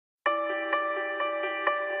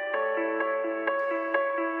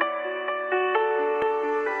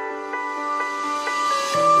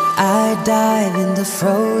I dive in the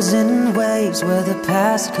frozen waves where the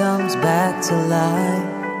past comes back to life.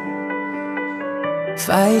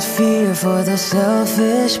 Fight fear for the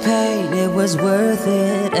selfish pain, it was worth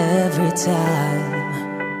it every time.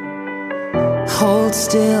 Hold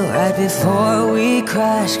still right before we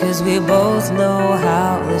crash, 'cause we both know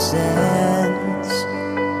how this ends.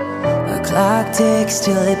 The clock ticks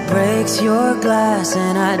till it breaks your glass,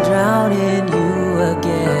 and I drown in you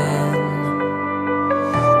again.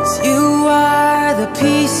 'Cause you are the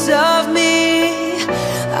piece of me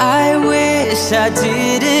I wish I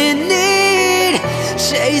didn't need.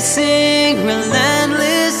 Chasing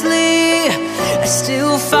relentlessly, I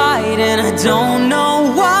still fight and I don't know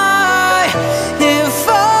why. If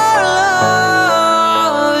our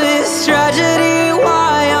love is tragedy,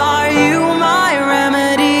 why are you my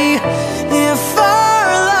remedy? If our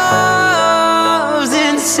love's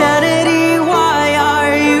insanity, why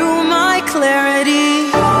are you my clarity?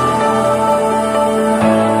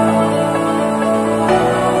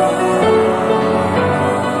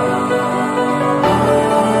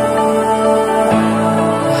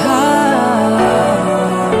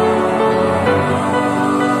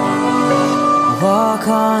 Walk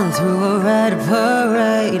on through a red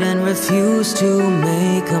parade and refuse to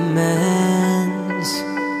make amends.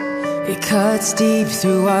 It cuts deep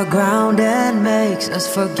through our ground and makes us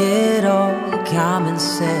forget all common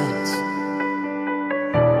sense.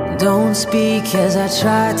 Don't speak as I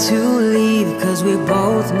try to leave, 'cause we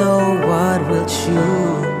both know what we'll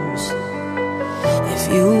choose. If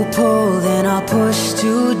you pull, then I'll push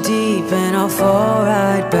too deep and I'll fall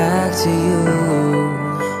right back to you.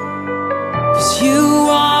 'Cause you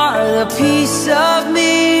are the piece of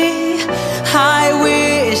me I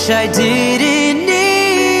wish I didn't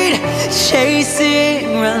need. Chasing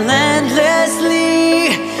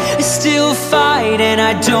relentlessly, I still fight and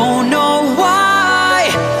I don't know why.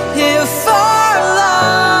 If our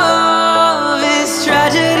love is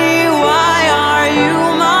tragedy, why are you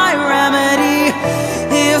my remedy?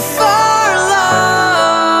 If our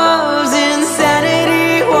love's insanity,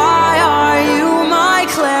 why are you my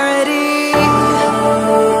clarity?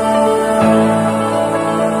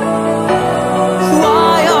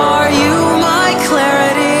 Why are you my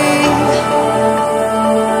clarity?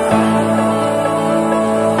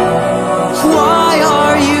 Why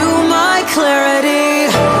are you my clarity?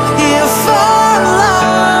 If our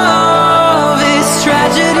love is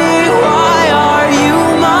tragedy, why are you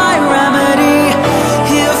my remedy?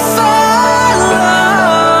 If our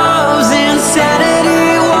love's insanity,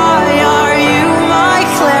 why are you my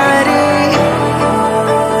clarity?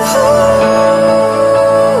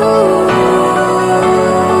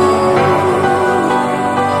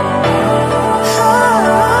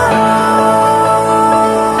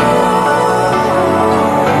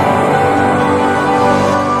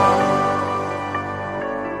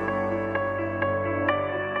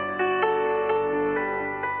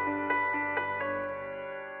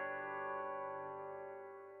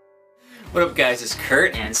 What up guys, it's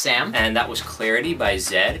Kurt and Sam, and that was Clarity by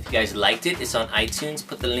Zed. If you guys liked it, it's on iTunes.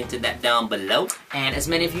 Put the link to that down below. And as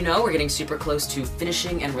many of you know, we're getting super close to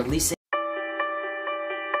finishing and releasing.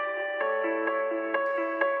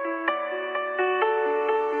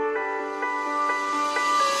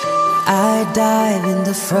 I dive in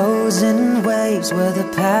the frozen waves where the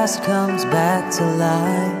past comes back to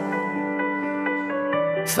life.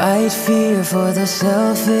 Fight fear for the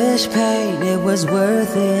selfish pain, it was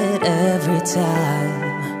worth it every time.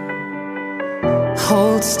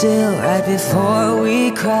 Hold still right before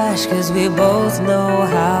we crash, 'cause we both know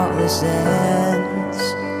how this ends.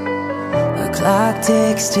 The clock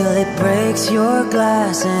ticks till it breaks your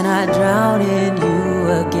glass, and I drown in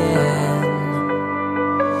you again.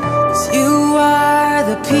 'Cause you are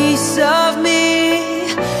the piece of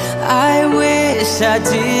me I wish I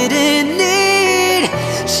didn't need.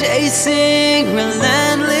 Chasing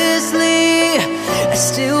relentlessly, I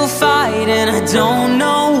still fight and I don't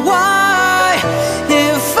know why.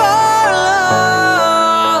 If our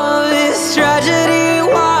love is tragedy,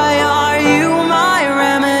 why are you my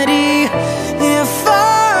remedy? If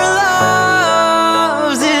our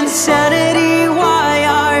love's insanity, why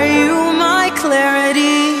are you my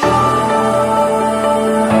clarity?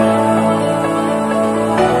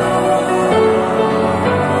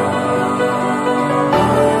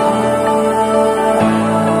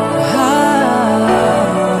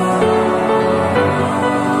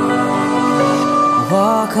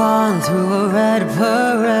 Walk on through a red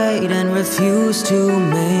parade and refuse to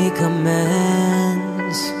make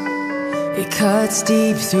amends. It cuts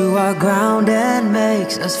deep through our ground and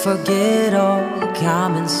makes us forget all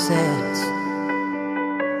common sense.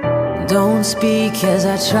 don't speak as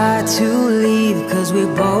I try to leave, 'cause we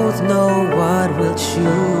both know what we'll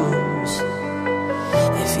choose.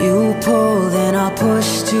 If you pull, then I'll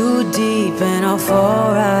push too deep, and I'll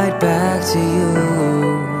fall right back to you.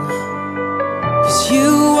 'Cause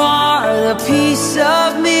you are the piece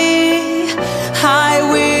of me I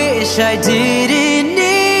wish I didn't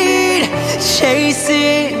need,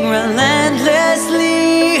 chasing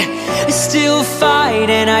relentlessly, still fight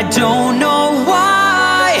and I don't know why.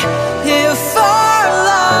 If our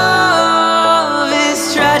love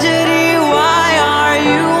is tragedy, why are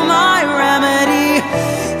you my remedy?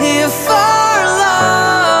 If our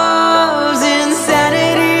love's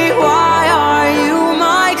insanity, why are you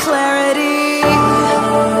my clarity?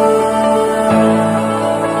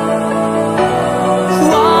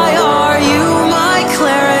 Why are you my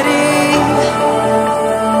clarity?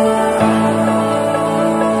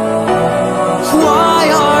 Why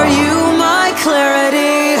are you my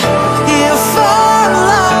clarity? If our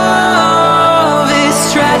love is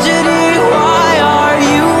tragedy, why are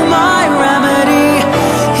you my remedy?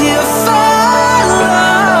 If our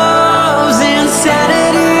love's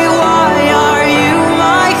insanity, why are you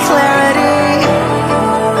my clarity?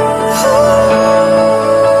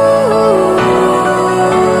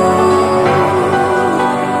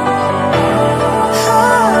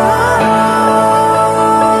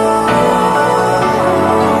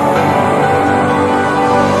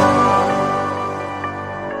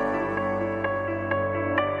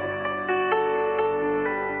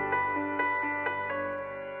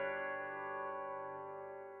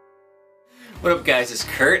 What up guys, it's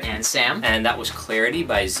Kurt And Sam. and that was Clarity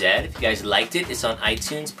by Zed. If you guys liked it, it's on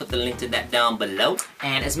iTunes. Put the link to that down below.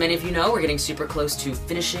 And as many of you know, we're getting super close to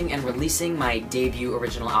finishing and releasing my debut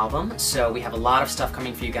original album, so we have a lot of stuff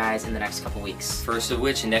coming for you guys in the next couple weeks. First of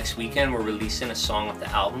which, next weekend we're releasing a song off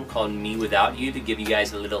the album called Me Without You to give you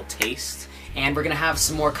guys a little taste. And we're going to have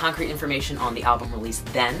some more concrete information on the album release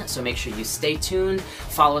then, so make sure you stay tuned.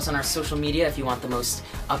 Follow us on our social media if you want the most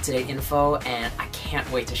up-to-date info, and I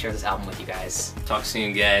can't wait to share this album with you guys. Talk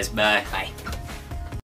soon guys, bye. Bye.